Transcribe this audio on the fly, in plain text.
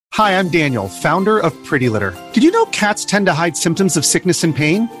Hi, I'm Daniel, founder of Pretty Litter. Did you know cats tend to hide symptoms of sickness and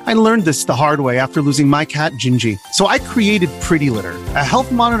pain? I learned this the hard way after losing my cat, Gingy. So I created Pretty Litter, a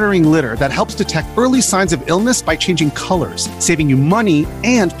health monitoring litter that helps detect early signs of illness by changing colors, saving you money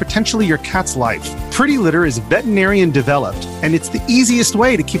and potentially your cat's life. Pretty Litter is veterinarian developed, and it's the easiest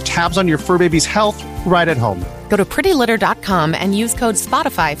way to keep tabs on your fur baby's health right at home. Go to prettylitter.com and use code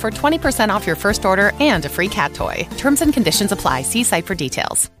SPOTIFY for 20% off your first order and a free cat toy. Terms and conditions apply. See site for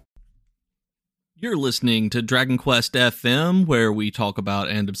details. You're listening to Dragon Quest FM, where we talk about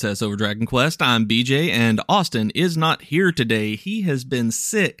and obsess over Dragon Quest. I'm BJ, and Austin is not here today. He has been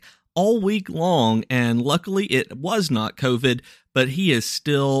sick all week long, and luckily it was not COVID, but he is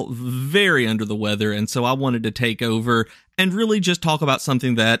still very under the weather, and so I wanted to take over and really just talk about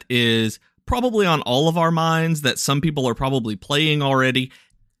something that is probably on all of our minds, that some people are probably playing already.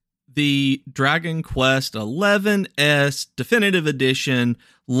 The Dragon Quest XI's Definitive Edition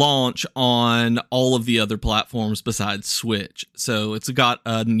launch on all of the other platforms besides Switch. So it's got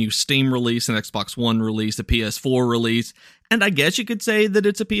a new Steam release, an Xbox One release, a PS4 release, and I guess you could say that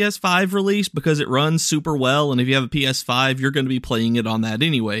it's a PS5 release because it runs super well, and if you have a PS5, you're going to be playing it on that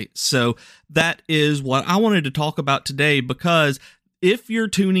anyway. So that is what I wanted to talk about today, because if you're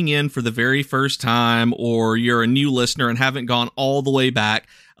tuning in for the very first time, or you're a new listener and haven't gone all the way back,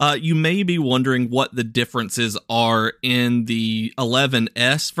 you may be wondering what the differences are in the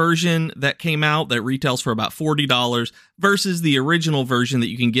 11S version that came out that retails for about $40 versus the original version that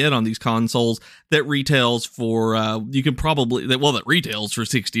you can get on these consoles that retails for, that retails for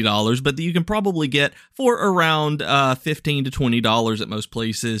 $60, but that you can probably get for around $15 to $20 at most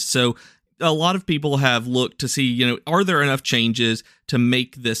places. So a lot of people have looked to see, are there enough changes to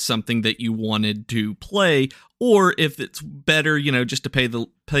make this something that you wanted to play, or if it's better, just to pay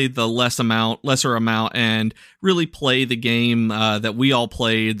the lesser amount and really play the game that we all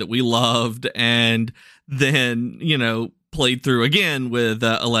played, that we loved, and then, played through again with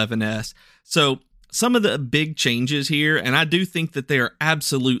 11S. So some of the big changes here, and I do think that they are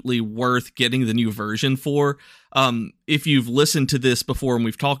absolutely worth getting the new version for. If you've listened to this before and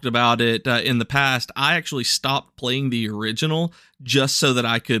we've talked about it in the past, I actually stopped playing the original just so that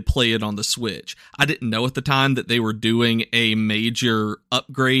I could play it on the Switch. I didn't know at the time that they were doing a major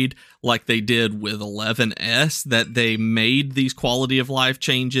upgrade like they did with 11S, that they made these quality of life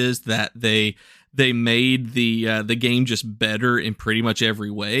changes, that they made the game just better in pretty much every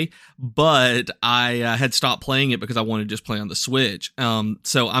way, but I had stopped playing it because I wanted to just play on the Switch.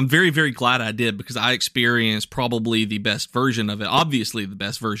 So I'm very, very glad I did, because I experienced probably the best version of it, obviously the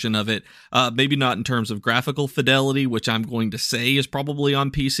best version of it, maybe not in terms of graphical fidelity, which I'm going to say is probably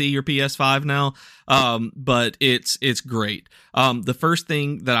on PC or PS5 now, but it's great. The first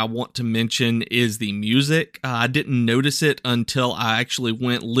thing that I want to mention is the music. I didn't notice it until I actually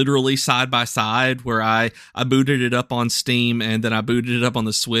went literally side by side, where I booted it up on Steam and then I booted it up on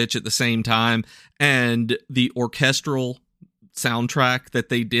the Switch at the same time, and the orchestral soundtrack that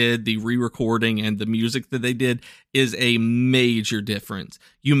they did, the re-recording and the music that they did, is a major difference.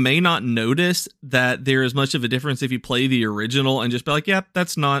 You may not notice that there is much of a difference if you play the original and just be like, yep,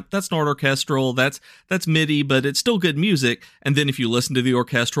 that's not orchestral, that's MIDI, but it's still good music. And then if you listen to the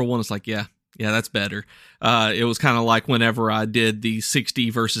orchestral one, it's like, yeah, that's better. It was kind of like whenever I did the 60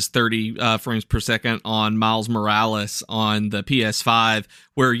 versus 30 frames per second on Miles Morales on the PS5,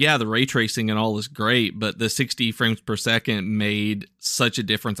 where, the ray tracing and all is great, but the 60 frames per second made such a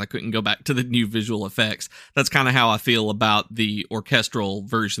difference I couldn't go back to the new visual effects. That's kind of how I feel about the orchestral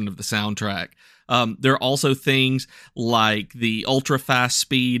version of the soundtrack. There are also things like the ultra fast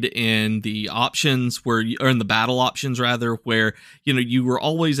speed in the options or in the battle options rather, where, you were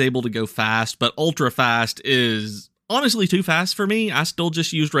always able to go fast, but ultra fast is honestly too fast for me. I still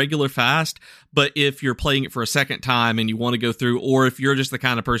just used regular fast, but if you're playing it for a second time and you want to go through, or if you're just the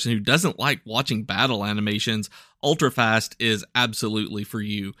kind of person who doesn't like watching battle animations, ultra fast is absolutely for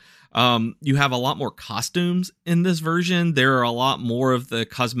you. You have a lot more costumes in this version. There are a lot more of the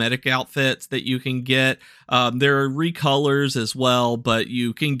cosmetic outfits that you can get. There are recolors as well, but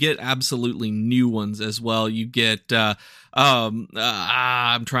you can get absolutely new ones as well. You get,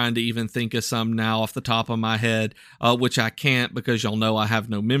 I'm trying to even think of some now off the top of my head, which I can't because y'all know I have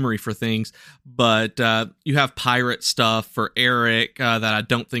no memory for things, but you have pirate stuff for Eric that I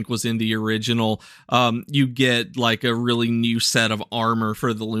don't think was in the original. You get like a really new set of armor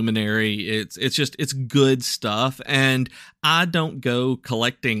for the Luminary. It's good stuff, and I don't go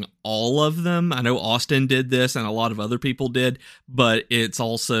collecting all of them. I know Austin did this and a lot of other people did, but it's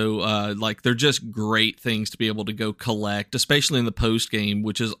also like they're just great things to be able to go collect expect, especially in the post game,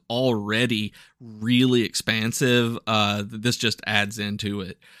 which is already really expansive. This just adds into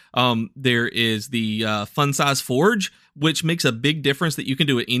it. There is the Fun Size Forge, which makes a big difference that you can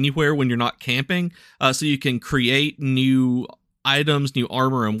do it anywhere when you're not camping. So you can create new items, new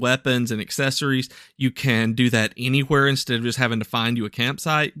armor and weapons and accessories. You can do that anywhere instead of just having to find you a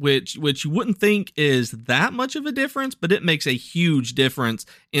campsite, which you wouldn't think is that much of a difference, but it makes a huge difference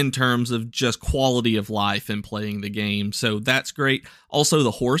in terms of just quality of life in playing the game. So that's great. Also,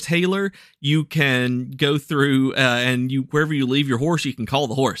 the horse hailer, you can go through and wherever you leave your horse, you can call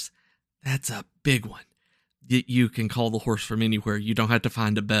the horse. That's a big one. You can call the horse from anywhere. You don't have to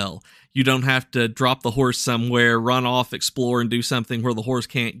find a bell. You don't have to drop the horse somewhere, run off, explore, and do something where the horse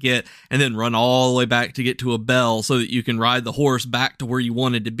can't get, and then run all the way back to get to a bell so that you can ride the horse back to where you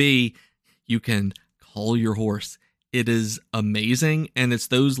wanted to be. You can call your horse. It is amazing, and it's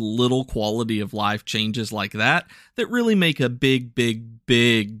those little quality of life changes like that that really make a big, big,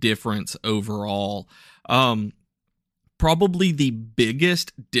 big difference overall. Probably the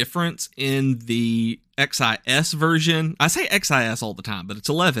biggest difference in the XIS version. I say XIS all the time, but it's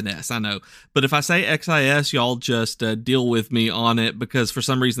 11S, I know. But if I say XIS, y'all just deal with me on it, because for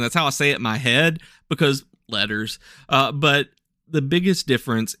some reason that's how I say it in my head, because letters. But the biggest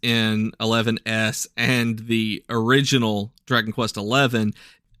difference in 11S and the original Dragon Quest XI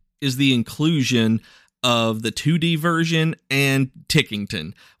is the inclusion of the 2D version and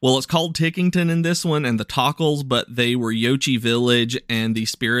Tickington. Well, it's called Tickington in this one and the Tockles, but they were Yochi Village and the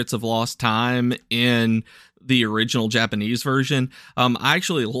Spirits of Lost Time in the original Japanese version. I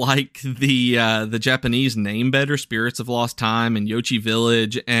actually like the Japanese name better, Spirits of Lost Time and Yochi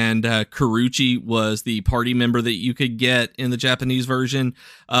Village, and Karuchi was the party member that you could get in the Japanese version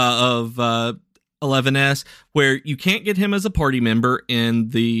of 11S, where you can't get him as a party member in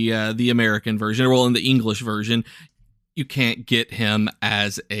the American version, well, in the English version. You can't get him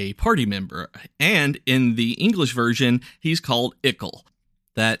as a party member. And in the English version, he's called Ickle.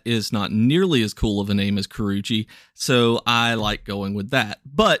 That is not nearly as cool of a name as Karuchi, so I like going with that.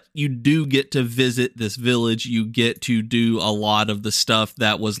 But you do get to visit this village. You get to do a lot of the stuff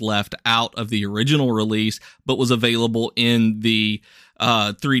that was left out of the original release, but was available in the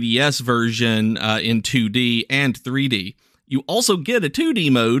 3DS version in 2D and 3D. You also get a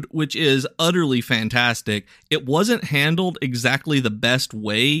 2D mode, which is utterly fantastic. It wasn't handled exactly the best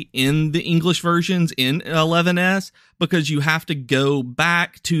way in the English versions in 11S, because you have to go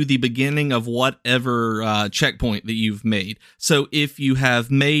back to the beginning of whatever checkpoint that you've made. So if you have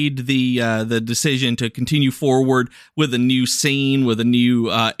made the decision to continue forward with a new scene, with a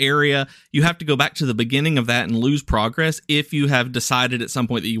new area, you have to go back to the beginning of that and lose progress if you have decided at some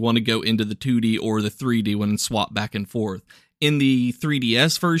point that you want to go into the 2D or the 3D one and swap back and forth. In the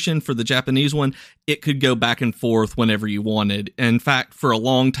 3DS version for the Japanese one, it could go back and forth whenever you wanted. In fact, for a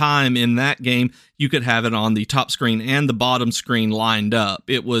long time in that game, you could have it on the top screen and the bottom screen lined up.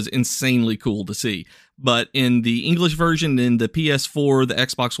 It was insanely cool to see. But in the English version, in the PS4, the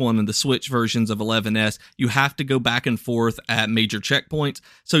Xbox One, and the Switch versions of 11S, you have to go back and forth at major checkpoints.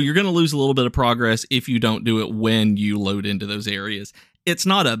 So you're going to lose a little bit of progress if you don't do it when you load into those areas. It's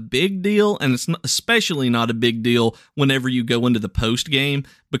not a big deal, and it's especially not a big deal whenever you go into the post game,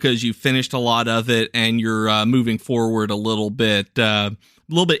 because you've finished a lot of it and you're moving forward a little bit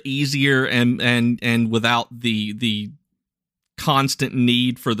easier and without the constant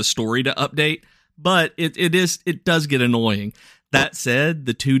need for the story to update. But it does get annoying. That said,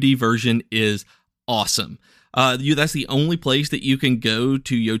 the 2D version is awesome. That's the only place that you can go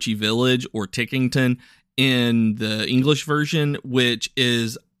to Yochi Village or Tickington in the English version, which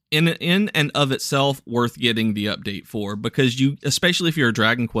is in and of itself worth getting the update for, because especially if you're a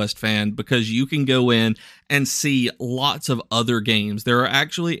Dragon Quest fan, because you can go in and see lots of other games. There are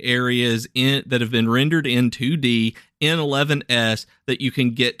actually areas that have been rendered in 2D in 11S that you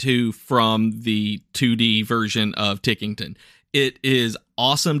can get to from the 2D version of Tickington. It is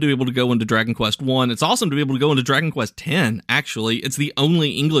awesome to be able to go into Dragon Quest 1. It's awesome to be able to go into Dragon Quest 10, actually. It's the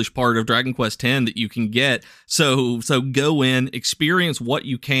only English part of Dragon Quest 10 that you can get. So go in, experience what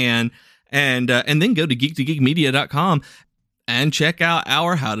you can, and then go to geek2geekmedia.com and check out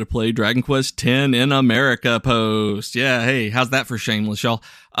our How to Play Dragon Quest 10 in America post. Yeah, hey, how's that for shameless, y'all?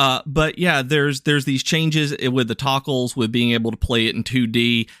 But yeah, there's these changes with the toggles, with being able to play it in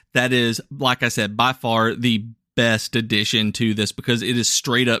 2D. That is, like I said, by far the best addition to this because it is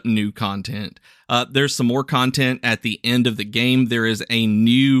straight up new content. There's some more content at the end of the game. There is a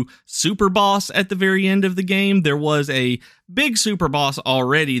new super boss at the very end of the game. There was a big super boss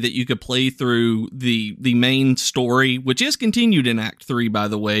already that you could play through the main story, which is continued in Act 3, by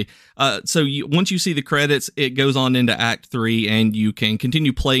the way. So once you see the credits, it goes on into Act 3, and you can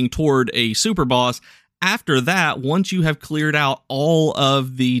continue playing toward a super boss. After that, once you have cleared out all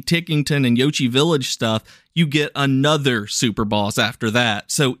of the Tickington and Yoshi Village stuff, you get another super boss after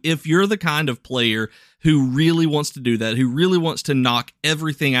that. So if you're the kind of player who really wants to do that, who really wants to knock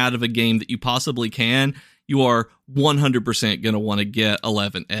everything out of a game that you possibly can, you are 100% going to want to get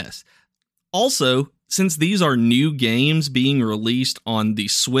 11S. Also, since these are new games being released on the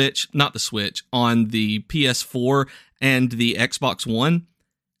on the PS4 and the Xbox One,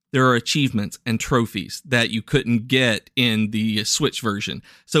 there are achievements and trophies that you couldn't get in the Switch version.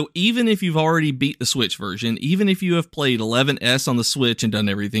 So even if you've already beat the Switch version, even if you have played 11S on the Switch and done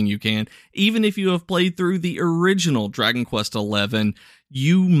everything you can, even if you have played through the original Dragon Quest XI,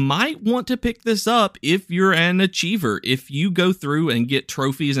 you might want to pick this up if you're an achiever. If you go through and get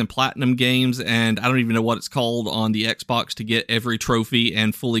trophies and platinum games, and I don't even know what it's called on the Xbox to get every trophy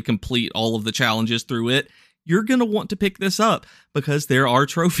and fully complete all of the challenges through it, you're going to want to pick this up because there are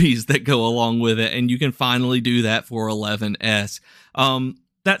trophies that go along with it, and you can finally do that for 11S.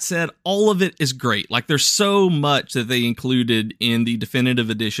 That said, all of it is great. Like, there's so much that they included in the definitive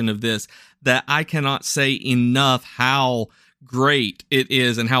edition of this that I cannot say enough how great it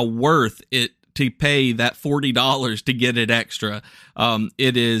is and how worth it to pay that $40 to get it extra.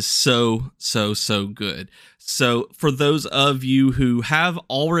 It is so good. So for those of you who have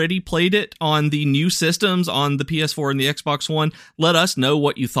already played it on the new systems, on the PS4 and the Xbox One, let us know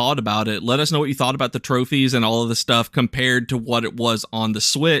what you thought about it. Let us know what you thought about the trophies and all of the stuff compared to what it was on the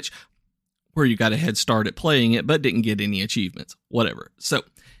Switch, where you got a head start at playing it, but didn't get any achievements, whatever. So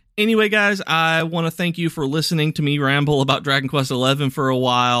anyway, guys, I want to thank you for listening to me ramble about Dragon Quest XI for a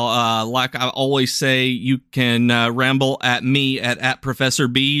while. Like I always say, you can ramble at me at Professor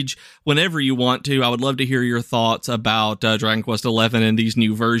Beej whenever you want to. I would love to hear your thoughts about Dragon Quest XI and these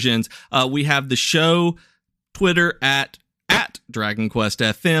new versions. We have the show Twitter at Dragon Quest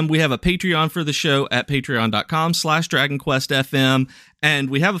FM. We have a Patreon for the show at patreon.com/DragonQuestFM. And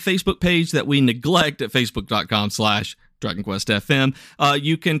we have a Facebook page that we neglect at facebook.com/Dragon Quest FM.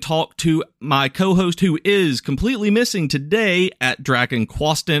 You can talk to my co-host, who is completely missing today, at Dragon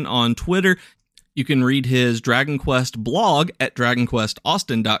Quaston on Twitter. You can read his Dragon Quest blog at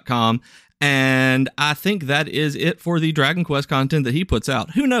DragonQuestAustin.com. And I think that is it for the Dragon Quest content that he puts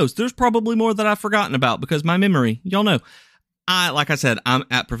out. Who knows? There's probably more that I've forgotten about because my memory, y'all know. Like I said, I'm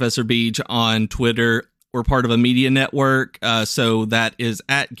at Professor Beej on Twitter. We're part of a media network, so that is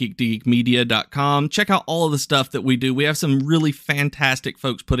at geek2geekmedia.com. Check out all of the stuff that we do. We have some really fantastic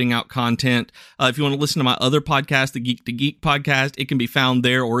folks putting out content. If you want to listen to my other podcast, the Geek to Geek podcast, it can be found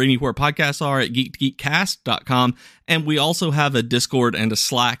there or anywhere podcasts are at geek2geekcast.com. And we also have a Discord and a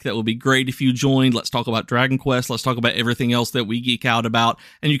Slack that will be great if you join. Let's talk about Dragon Quest. Let's talk about everything else that we geek out about.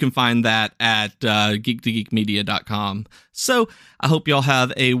 And you can find that at geek2geekmedia.com. So I hope y'all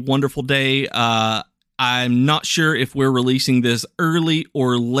have a wonderful day. I'm not sure if we're releasing this early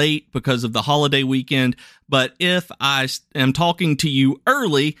or late because of the holiday weekend, but if I am talking to you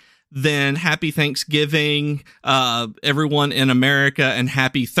early, then happy Thanksgiving, everyone in America, and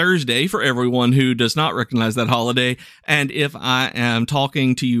happy Thursday for everyone who does not recognize that holiday. And if I am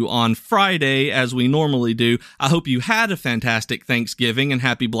talking to you on Friday, as we normally do, I hope you had a fantastic Thanksgiving and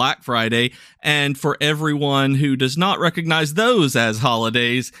happy Black Friday. And for everyone who does not recognize those as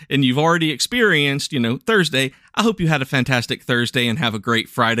holidays and you've already experienced, Thursday, I hope you had a fantastic Thursday and have a great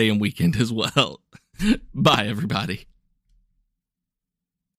Friday and weekend as well. Bye, everybody.